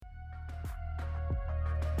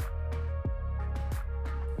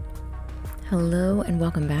Hello, and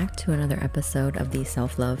welcome back to another episode of the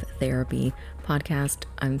Self Love Therapy podcast.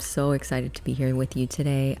 I'm so excited to be here with you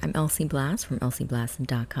today. I'm Elsie Blast from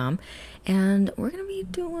elsieblast.com, and we're going to be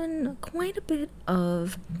doing quite a bit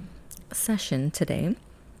of session today.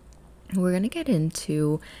 We're going to get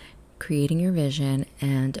into creating your vision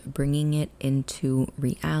and bringing it into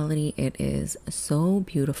reality. It is so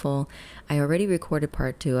beautiful. I already recorded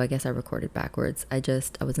part 2. I guess I recorded backwards. I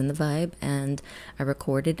was in the vibe and I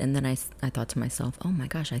recorded, and then I thought to myself, oh my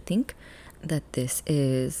gosh, I think that this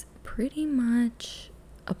is pretty much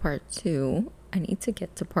a part 2. I need to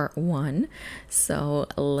get to part 1. So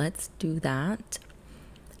let's do that.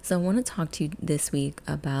 So I want to talk to you this week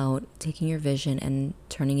about taking your vision and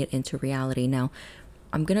turning it into reality. Now,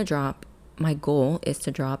 my goal is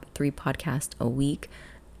to drop 3 podcasts a week.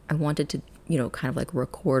 I wanted to, kind of like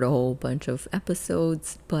record a whole bunch of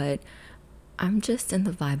episodes, but I'm just in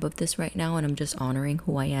the vibe of this right now, and I'm just honoring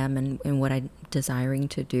who I am and what I'm desiring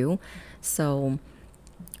to do. So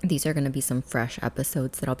these are going to be some fresh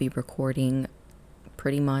episodes that I'll be recording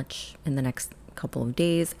pretty much in the next couple of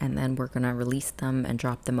days, and then we're going to release them and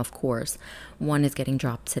drop them. Of course, one is getting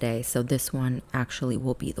dropped today, so this one actually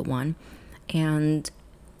will be the one. And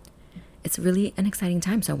it's really an exciting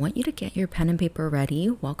time. So I want you to get your pen and paper ready.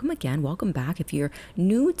 Welcome again. Welcome back. If you're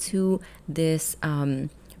new to this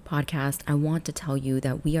podcast, I want to tell you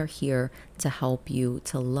that we are here to help you,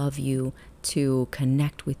 to love you, to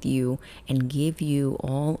connect with you, and give you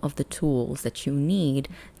all of the tools that you need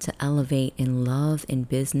to elevate in love, in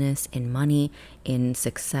business, in money, in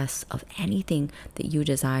success of anything that you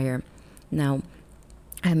desire. Now,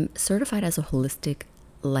 I'm certified as a holistic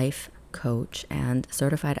life coach and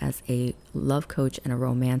certified as a love coach and a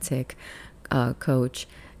romance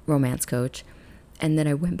coach. And then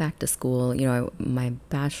I went back to school. My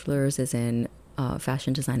bachelor's is in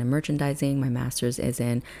fashion design and merchandising. My master's is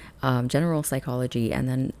in general psychology, and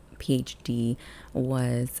then PhD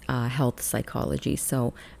was health psychology.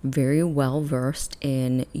 So very well versed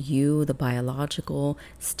in the biological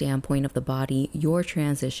standpoint of the body, your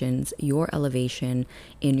transitions, your elevation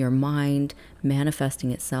in your mind,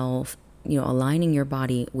 manifesting itself, aligning your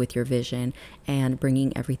body with your vision and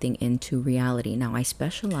bringing everything into reality. Now, I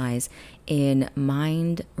specialize in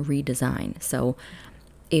mind redesign. So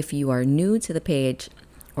if you are new to the page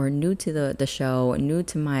or new to the show, new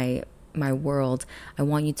to my world, I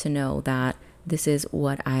want you to know that this is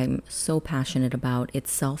what I'm so passionate about.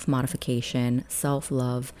 It's self-modification,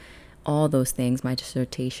 self-love, all those things. My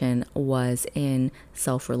dissertation was in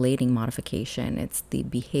self-relating modification. It's the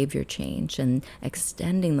behavior change and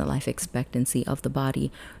extending the life expectancy of the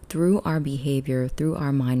body through our behavior, through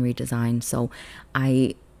our mind redesign. So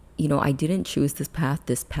I didn't choose this path.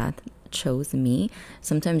 This path chose me.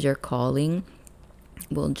 Sometimes your calling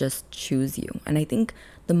will just choose you. And I think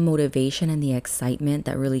the motivation and the excitement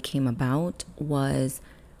that really came about was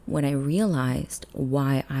when I realized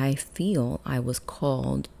why I feel I was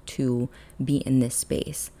called to be in this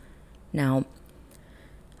space. Now,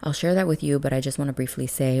 I'll share that with you, but I just want to briefly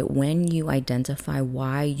say, when you identify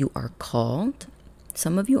why you are called,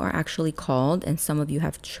 some of you are actually called and some of you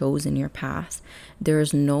have chosen your path. There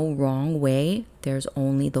is no wrong way. There's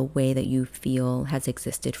only the way that you feel has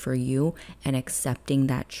existed for you, and accepting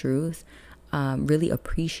that truth, really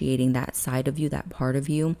appreciating that side of you, that part of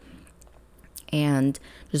you, and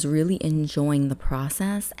just really enjoying the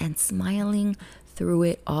process and smiling through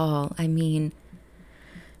it all. I mean,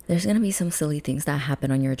 there's going to be some silly things that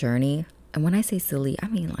happen on your journey. And when I say silly, I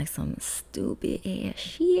mean like some stupid ass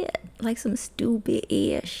shit.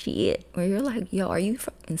 Where you're like, yo, are you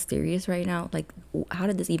fucking serious right now? Like, how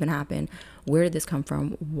did this even happen? Where did this come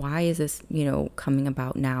from? Why is this, coming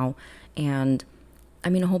about now? And I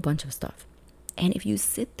mean, a whole bunch of stuff. And if you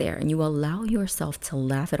sit there and you allow yourself to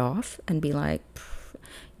laugh it off and be like,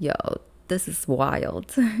 yo, this is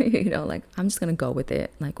wild, like, I'm just going to go with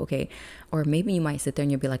it. Like, okay. Or maybe you might sit there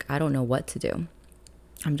and you'll be like, I don't know what to do.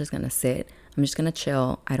 I'm just going to sit. I'm just going to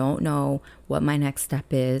chill. I don't know what my next step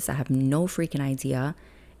is. I have no freaking idea.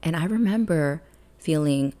 And I remember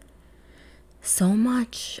feeling so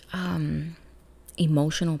much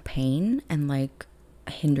emotional pain and like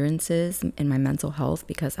hindrances in my mental health,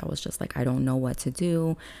 because I was just like, I don't know what to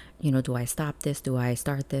do. Do I stop this? Do I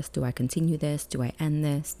start this? Do I continue this? Do I end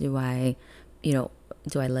this? Do I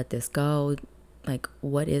let this go? Like,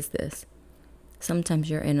 what is this? Sometimes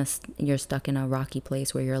you're stuck in a rocky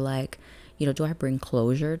place where you're like, do I bring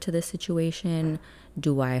closure to this situation?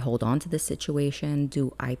 Do I hold on to this situation?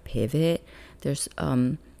 Do I pivot? There's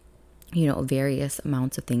various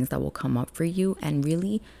amounts of things that will come up for you, and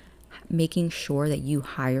really making sure that you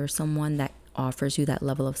hire someone that offers you that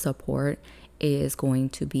level of support is going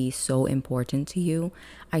to be so important to you.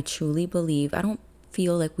 I truly believe, I don't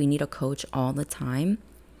feel like we need a coach all the time,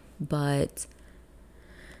 but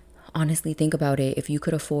honestly, think about it. If you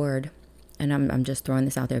could afford, and I'm just throwing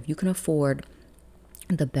this out there, if you can afford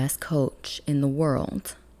the best coach in the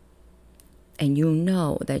world, and you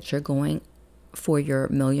know that you're going for your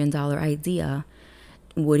 $1 million idea,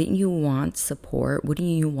 wouldn't you want support? Wouldn't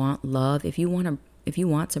you want love? If you want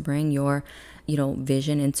to bring your,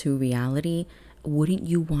 vision into reality, wouldn't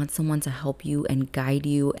you want someone to help you and guide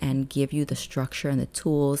you and give you the structure and the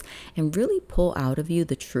tools and really pull out of you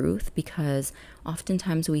the truth? Because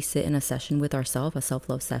oftentimes we sit in a session with ourselves, a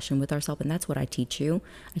self-love session with ourselves, and that's what I teach you.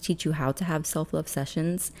 I teach you how to have self-love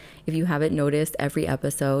sessions. If you haven't noticed, every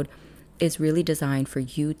episode is really designed for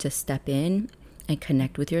you to step in and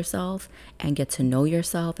connect with yourself and get to know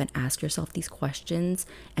yourself and ask yourself these questions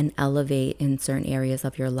and elevate in certain areas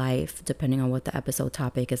of your life, depending on what the episode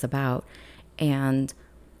topic is about. And,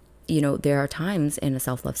 there are times in a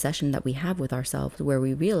self-love session that we have with ourselves where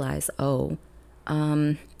we realize, I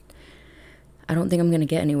don't think I'm going to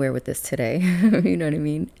get anywhere with this today. You know what I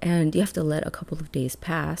mean? And you have to let a couple of days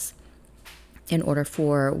pass in order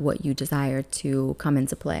for what you desire to come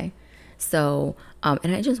into play. So,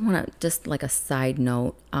 and I just want to, just like a side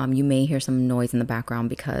note, you may hear some noise in the background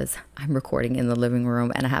because I'm recording in the living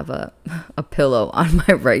room and I have a pillow on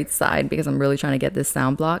my right side because I'm really trying to get this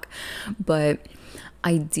sound block. But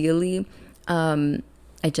ideally,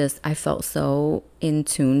 I felt so in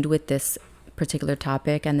tuned with this particular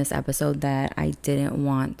topic and this episode that I didn't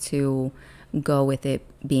want to go with it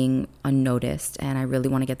being unnoticed. And I really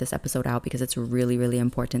want to get this episode out because it's really, really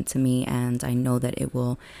important to me. And I know that it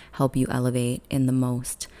will help you elevate in the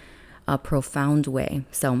most profound way.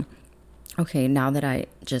 So, okay, now that I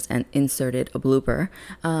just inserted a blooper,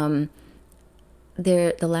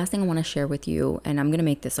 the last thing I want to share with you, and I'm going to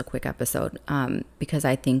make this a quick episode because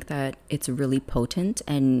I think that it's really potent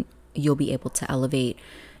and you'll be able to elevate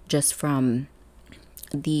just from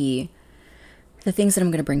the things that I'm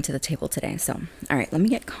going to bring to the table today. So, all right, let me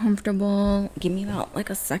get comfortable. Give me about like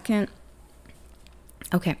a second.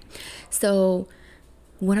 Okay. So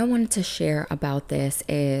what I wanted to share about this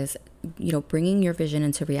is, bringing your vision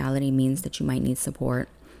into reality means that you might need support.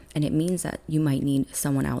 And it means that you might need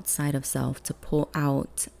someone outside of self to pull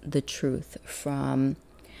out the truth from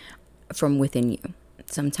within you.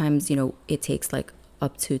 Sometimes, it takes like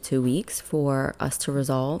up to 2 weeks for us to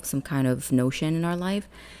resolve some kind of notion in our life.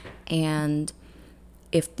 And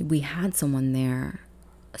if we had someone there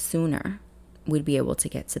sooner, we'd be able to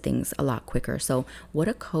get to things a lot quicker. So what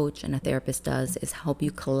a coach and a therapist does is help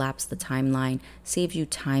you collapse the timeline, saves you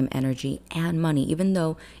time, energy, and money. Even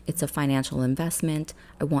though it's a financial investment,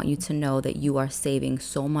 I want you to know that you are saving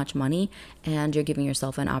so much money and you're giving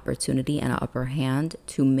yourself an opportunity and an upper hand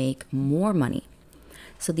to make more money.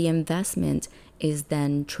 So the investment is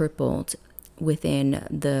then tripled within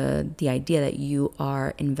the idea that you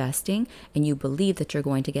are investing and you believe that you're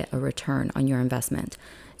going to get a return on your investment.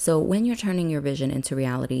 So when you're turning your vision into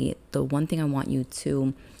reality, the one thing I want you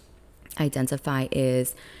to identify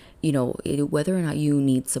is, whether or not you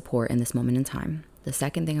need support in this moment in time. The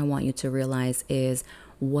second thing I want you to realize is,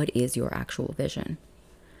 what is your actual vision?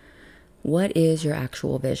 What is your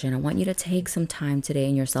actual vision? I want you to take some time today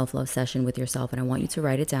in your self-love session with yourself and I want you to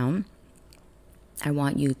write it down. I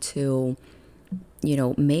want you to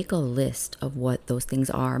make a list of what those things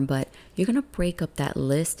are, but you're going to break up that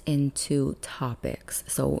list into topics.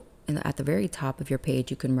 So at the very top of your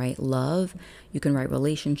page, you can write love, you can write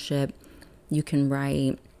relationship, you can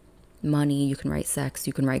write money, you can write sex,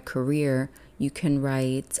 you can write career, you can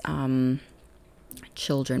write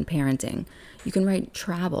children, parenting, you can write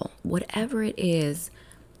travel, whatever it is.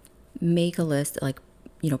 Make a list,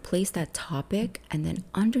 place that topic, and then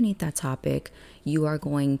underneath that topic, you are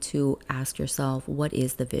going to ask yourself, what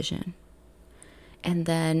is the vision? And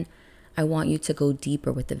then I want you to go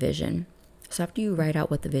deeper with the vision. So after you write out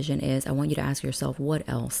what the vision is, I want you to ask yourself, what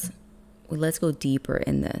else? Well, let's go deeper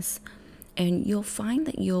in this. And you'll find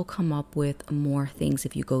that you'll come up with more things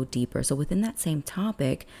if you go deeper. So within that same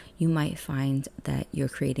topic, you might find that you're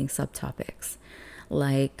creating subtopics.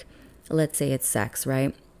 Like, let's say it's sex,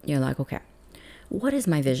 right? You're like, okay, what is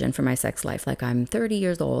my vision for my sex life? Like, I'm 30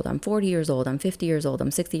 years old, I'm 40 years old, I'm 50 years old,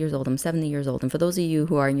 I'm 60 years old, I'm 70 years old. And for those of you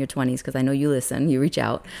who are in your 20s, because I know you listen, you reach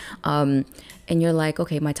out, and you're like,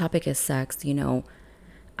 okay, my topic is sex.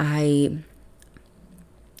 I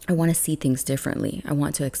I want to see things differently. I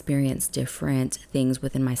want to experience different things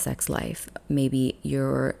within my sex life. Maybe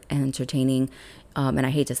you're entertaining, and I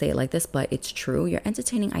hate to say it like this, but it's true. You're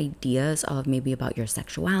entertaining ideas of maybe about your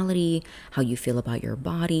sexuality, how you feel about your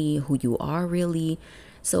body, who you are really.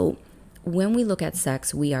 So when we look at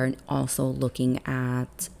sex, we are also looking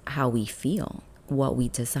at how we feel, what we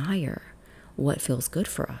desire, what feels good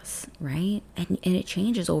for us, right? And it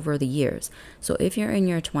changes over the years. So if you're in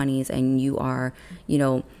your 20s and you are,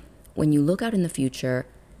 when you look out in the future,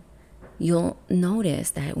 you'll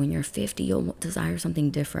notice that when you're 50, you'll desire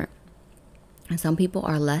something different. And some people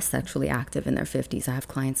are less sexually active in their 50s. I have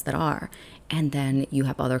clients that are. And then you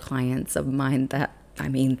have other clients of mine that,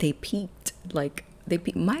 they peaked.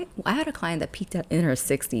 I had a client that peaked in her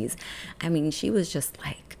 60s. She was just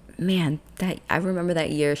like, man, that I remember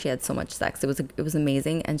that year she had so much sex. It was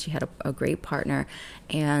amazing, and she had a great partner.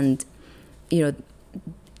 And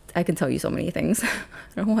I can tell you so many things.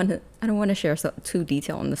 I don't want to share too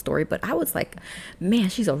detail on the story, but I was like, man,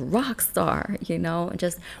 she's a rock star,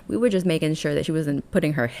 just, we were just making sure that she wasn't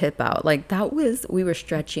putting her hip out. We were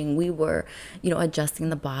stretching, we were, adjusting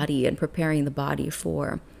the body and preparing the body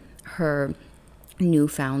for her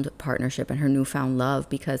newfound partnership and her newfound love,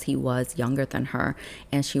 because he was younger than her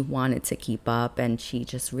and she wanted to keep up, and she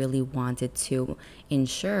just really wanted to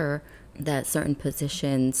ensure that certain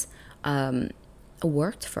positions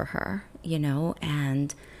worked for her,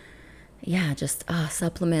 and yeah, just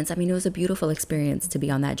supplements. It was a beautiful experience to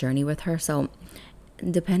be on that journey with her. So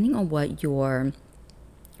depending on what your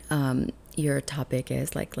topic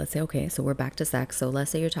is, like, let's say, okay, so we're back to sex. So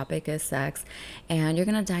let's say your topic is sex and you're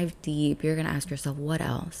going to dive deep. You're going to ask yourself, what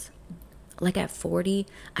else? Like at 40,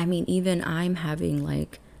 even I'm having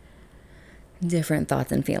like different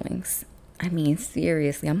thoughts and feelings.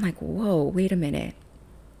 Seriously, I'm like, whoa, wait a minute.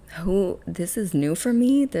 This is new for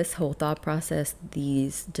me, this whole thought process,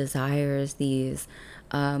 these desires, these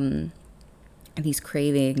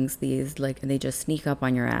cravings, they just sneak up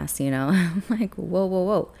on your ass, I'm like,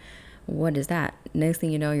 whoa, what is that? Next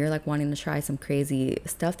thing you know, you're like wanting to try some crazy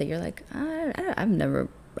stuff that you're like,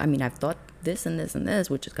 I've thought this and this and this,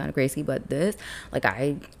 which is kind of crazy, but this, like,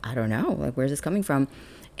 I don't know, like, where's this coming from?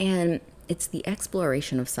 And it's the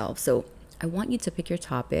exploration of self. So I want you to pick your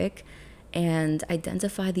topic and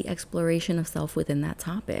identify the exploration of self within that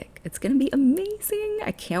topic. It's going to be amazing.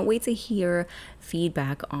 I can't wait to hear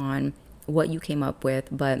feedback on what you came up with.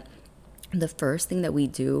 But the first thing that we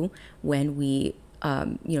do when we,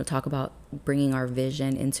 talk about bringing our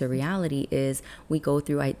vision into reality is we go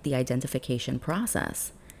through the identification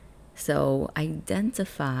process. So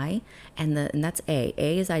identify, and that's A.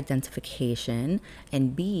 A is identification,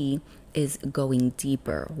 and B is going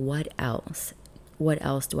deeper. What else? What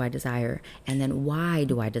else do I desire? And then why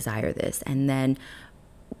do I desire this? And then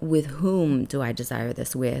with whom do I desire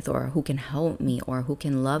this with? Or who can help me? Or who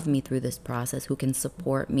can love me through this process? Who can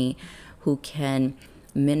support me? Who can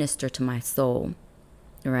minister to my soul?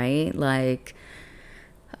 Right? Like,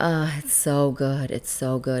 it's so good. It's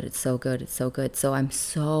so good. It's so good. It's so good. So I'm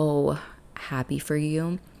so happy for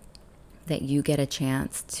you that you get a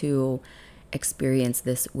chance to experience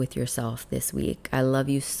this with yourself this week. I love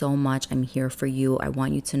you so much. I'm here for you. I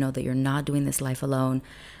want you to know that you're not doing this life alone.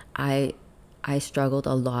 I struggled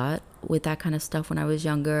a lot with that kind of stuff when I was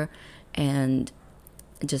younger, and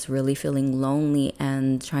just really feeling lonely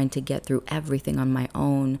and trying to get through everything on my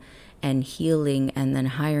own, and healing, and then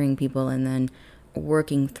hiring people, and then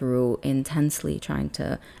working through intensely trying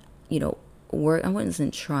to, work. I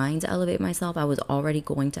wasn't trying to elevate myself. I was already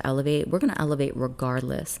going to elevate. We're going to elevate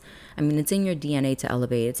regardless. It's in your DNA to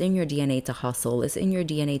elevate. It's in your DNA to hustle. It's in your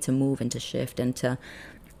DNA to move and to shift and to,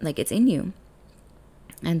 it's in you.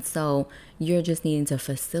 And so you're just needing to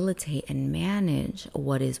facilitate and manage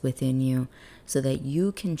what is within you so that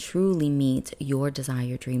you can truly meet your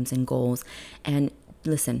desire, dreams, and goals. And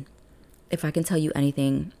listen, if I can tell you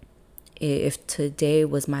anything, if today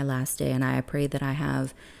was my last day, and I pray that I'm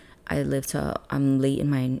late in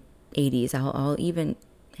my 80s, I'll even,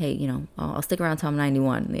 hey, I'll stick around till I'm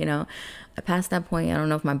 91, Past that point, I don't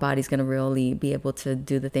know if my body's going to really be able to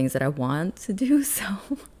do the things that I want to do. So,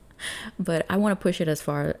 but I want to push it as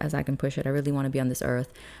far as I can push it. I really want to be on this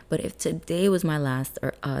earth. But if today was my last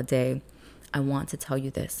day, I want to tell you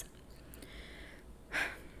this.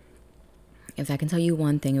 If I can tell you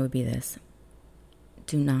one thing, it would be this.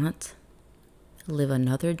 Do not live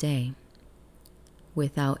another day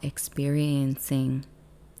without experiencing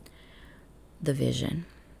the vision.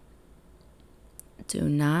 Do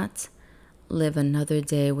not live another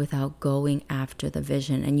day without going after the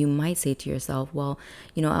vision. And you might say to yourself, well,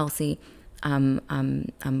 Elsie,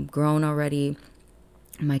 I'm grown already.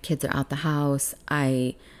 My kids are out the house.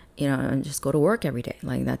 I just go to work every day.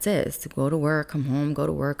 Like, that's it. It's to go to work, come home, go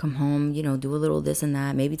to work, come home, do a little this and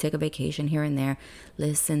that, maybe take a vacation here and there.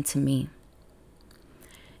 Listen to me.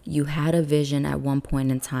 You had a vision at one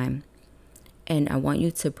point in time, and I want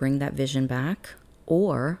you to bring that vision back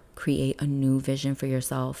or create a new vision for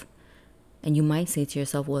yourself. And you might say to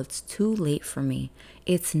yourself, well, it's too late for me.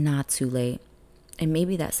 It's not too late. And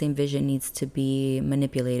maybe that same vision needs to be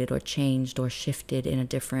manipulated or changed or shifted in a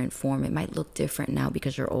different form. It might look different now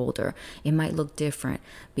because you're older. It might look different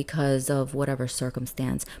because of whatever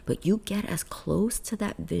circumstance. But you get as close to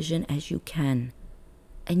that vision as you can.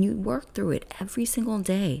 And you work through it every single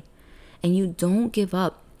day. And you don't give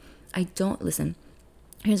up. Listen,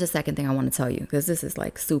 here's the second thing I want to tell you, because this is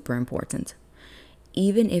like super important.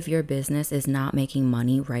 Even if your business is not making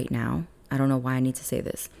money right now, I don't know why I need to say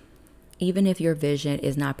this. Even if your vision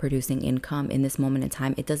is not producing income in this moment in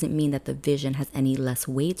time, it doesn't mean that the vision has any less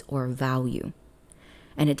weight or value.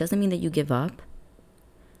 And it doesn't mean that you give up.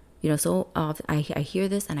 So often I hear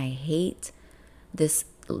this and I hate this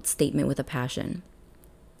statement with a passion.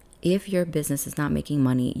 If your business is not making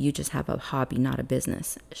money, you just have a hobby, not a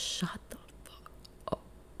business. Shut the fuck up.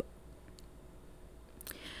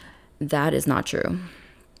 That is not true.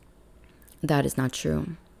 That is not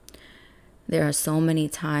true. There are so many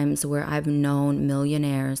times where I've known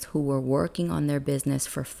millionaires who were working on their business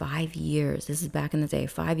for 5 years. This is back in the day,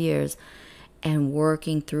 5 years, and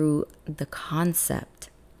working through the concept.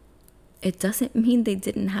 It doesn't mean they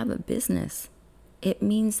didn't have a business. It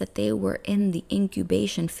means that they were in the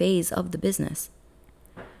incubation phase of the business.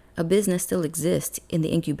 A business still exists in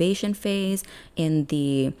the incubation phase, in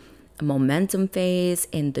the momentum phase,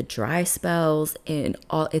 in the dry spells, in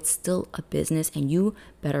all. It's still a business, and you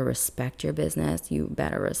better respect your business. You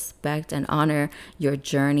better respect and honor your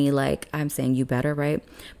journey. Like, I'm saying you better, right?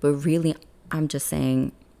 But really, I'm just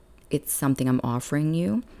saying it's something I'm offering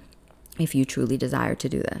you if you truly desire to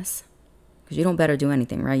do this. Because you don't better do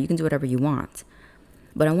anything, right? You can do whatever you want.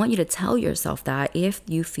 But I want you to tell yourself that if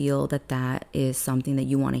you feel that that is something that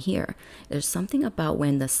you want to hear. There's something about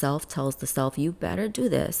when the self tells the self, you better do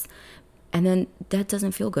this. And then that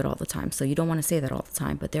doesn't feel good all the time. So you don't want to say that all the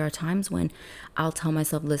time. But there are times when I'll tell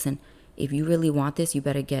myself, listen, if you really want this, you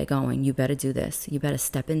better get going. You better do this. You better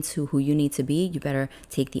step into who you need to be. You better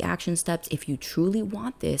take the action steps. If you truly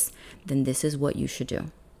want this, then this is what you should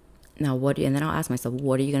do. Now, and then I'll ask myself,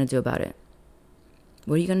 what are you going to do about it?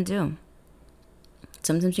 What are you going to do?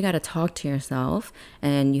 Sometimes you got to talk to yourself,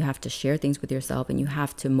 and you have to share things with yourself, and you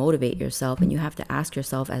have to motivate yourself, and you have to ask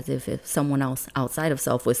yourself as if someone else outside of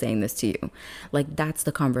self was saying this to you. Like, that's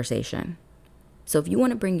the conversation. So if you want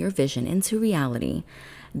to bring your vision into reality,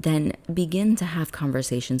 then begin to have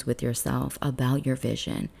conversations with yourself about your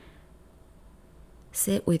vision.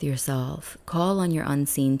 Sit with yourself. Call on your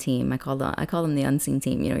unseen team. I call them the unseen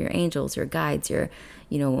team. Your angels, your guides, your,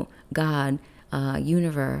 God,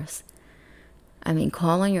 universe.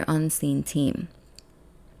 Call on your unseen team.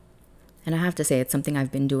 And I have to say, it's something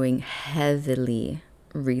I've been doing heavily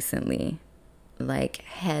recently. Like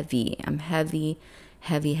heavy. I'm heavy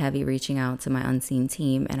reaching out to my unseen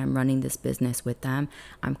team, and I'm running this business with them.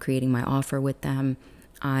 I'm creating my offer with them.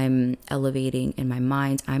 I'm elevating in my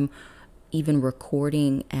mind. I'm even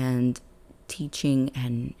recording and teaching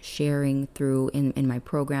and sharing through in my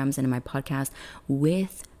programs and in my podcast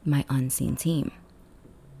with my unseen team.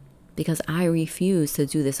 Because I refuse to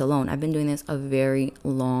do this alone. I've been doing this a very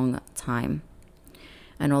long time.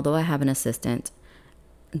 And although I have an assistant,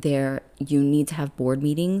 you need to have board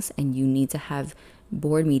meetings, and you need to have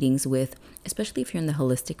board meetings with, especially if you're in the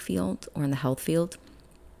holistic field or in the health field,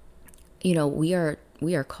 we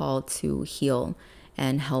are called to heal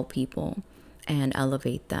and help people and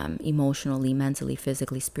elevate them emotionally, mentally,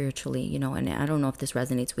 physically, spiritually, and I don't know if this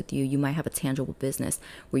resonates with you. You might have a tangible business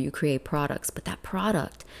where you create products, but that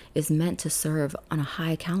product is meant to serve on a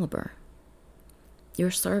high caliber.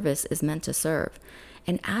 Your service is meant to serve.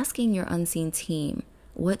 And asking your unseen team,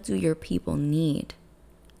 what do your people need?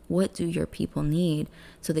 What do your people need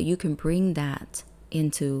so that you can bring that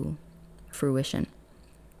into fruition?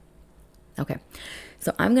 Okay.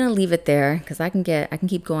 So I'm going to leave it there because I can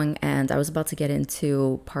keep going, and I was about to get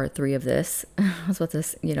into part 3 of this. I was about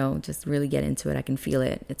to, just really get into it. I can feel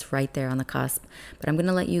it. It's right there on the cusp, but I'm going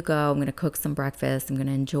to let you go. I'm going to cook some breakfast. I'm going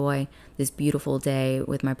to enjoy this beautiful day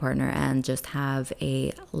with my partner and just have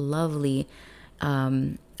a lovely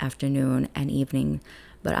afternoon and evening.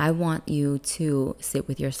 But I want you to sit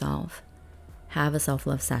with yourself, have a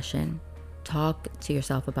self-love session. Talk to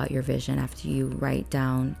yourself about your vision after you write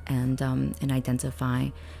down and identify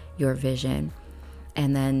your vision.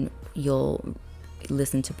 And then you'll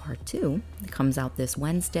listen to part 2. It comes out this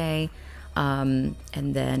Wednesday. And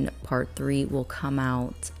then part 3 will come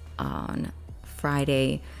out on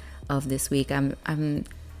Friday of this week. I'm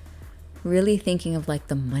really thinking of like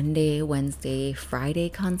the Monday, Wednesday, Friday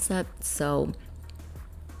concept. So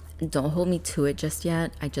don't hold me to it just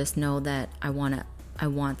yet. I just know that I want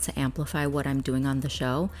to amplify what I'm doing on the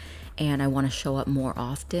show, and I want to show up more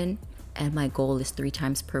often. And my goal is 3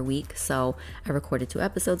 times per week. So I recorded 2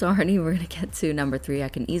 episodes already. We're going to get to number 3. I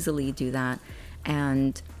can easily do that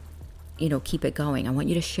and, keep it going. I want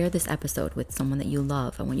you to share this episode with someone that you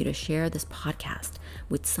love. I want you to share this podcast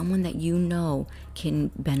with someone that you know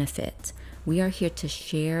can benefit. We are here to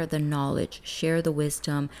share the knowledge, share the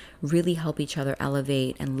wisdom, really help each other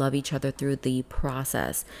elevate and love each other through the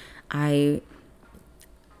process.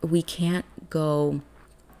 We can't go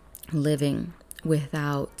living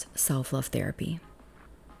without self-love therapy.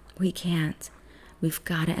 We can't. We've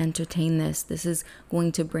got to entertain this. This is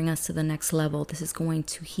going to bring us to the next level. This is going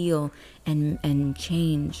to heal and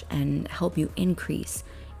change and help you increase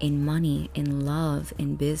in money, in love,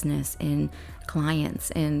 in business, in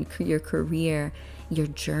clients, in your career, your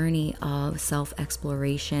journey of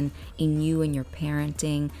self-exploration in you and your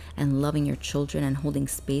parenting and loving your children and holding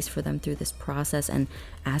space for them through this process and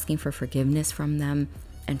asking for forgiveness from them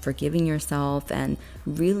and forgiving yourself and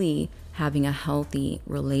really having a healthy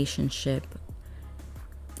relationship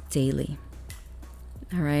daily.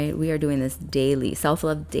 All right, we are doing this daily,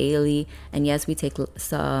 self-love daily. And yes, we take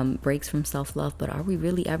some breaks from self-love, but are we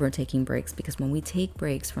really ever taking breaks? Because when we take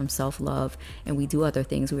breaks from self-love and we do other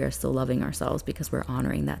things, we are still loving ourselves because we're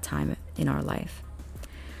honoring that time in our life.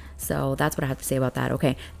 So that's what I have to say about that.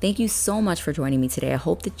 Okay, thank you so much for joining me today. I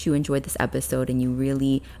hope that you enjoyed this episode and you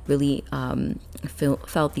really, really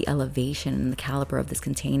felt the elevation and the caliber of this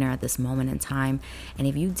container at this moment in time. And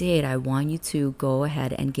if you did, I want you to go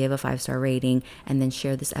ahead and give a 5-star rating and then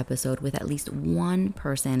share this episode with at least one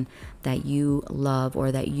person that you love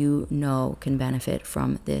or that you know can benefit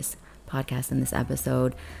from this podcast and this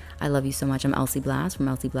episode. I love you so much. I'm Elsie Blass from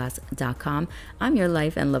elsieblass.com. I'm your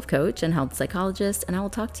life and love coach and health psychologist, and I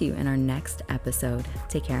will talk to you in our next episode.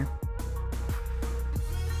 Take care.